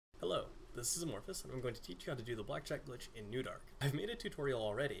this is Amorphous, and I'm going to teach you how to do the Blackjack glitch in New Dark. I've made a tutorial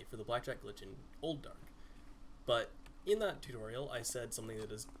already for the Blackjack glitch in Old Dark, but in that tutorial I said something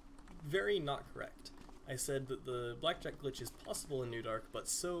that is very not correct. I said that the Blackjack glitch is possible in New Dark, but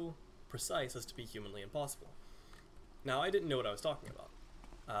so precise as to be humanly impossible. Now, I didn't know what I was talking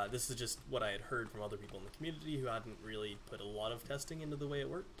about. This is just what I had heard from other people in the community who hadn't really put a lot of testing into the way it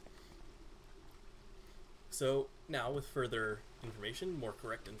worked. So now, with further information, more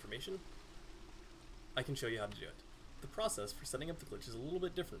correct information, I can show you how to do it. The process for setting up the glitch is a little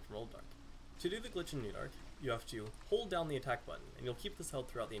bit different from Old Dark. To do the glitch in New Dark, you have to hold down the attack button, and you'll keep this held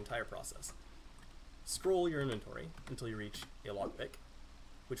throughout the entire process. Scroll your inventory until you reach a lockpick,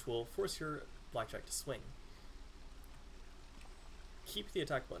 which will force your blackjack to swing. Keep the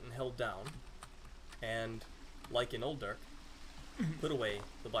attack button held down, and, like in Old Dark, put away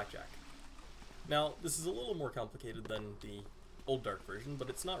the blackjack. Now, this is a little more complicated than the Old Dark version, but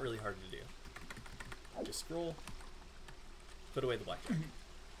it's not really hard to do. Just scroll, put away the blackjack.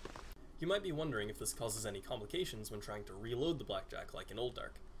 You might be wondering if this causes any complications when trying to reload the blackjack like in Old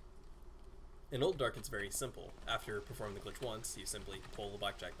Dark. In Old Dark, it's very simple. After performing the glitch once, you simply pull the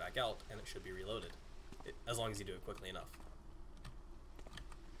blackjack back out and it should be reloaded, as long as you do it quickly enough.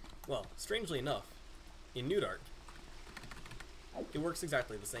 Well, strangely enough, in New Dark, it works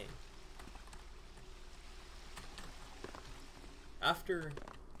exactly the same. After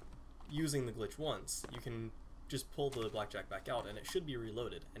using the glitch once, you can just pull the blackjack back out and it should be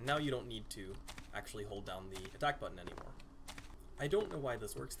reloaded, and now you don't need to actually hold down the attack button anymore. I don't know why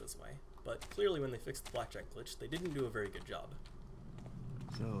this works this way, but clearly when they fixed the blackjack glitch, they didn't do a very good job.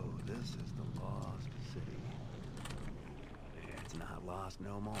 So this is the lost city. It's not lost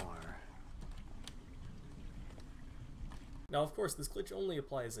no more. Now, of course, this glitch only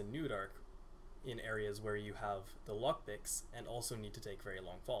applies in New Dark in areas where you have the lockpicks and also need to take very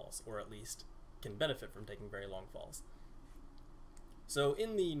long falls, or at least can benefit from taking very long falls. So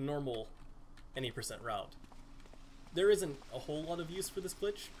in the normal any percent route, there isn't a whole lot of use for this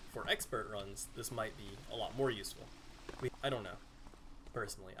glitch. For expert runs, this might be a lot more useful. I don't know.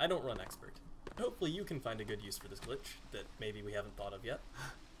 Personally, I don't run expert. Hopefully you can find a good use for this glitch that maybe we haven't thought of yet.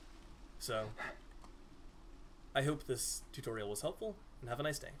 So, I hope this tutorial was helpful, and have a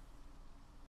nice day.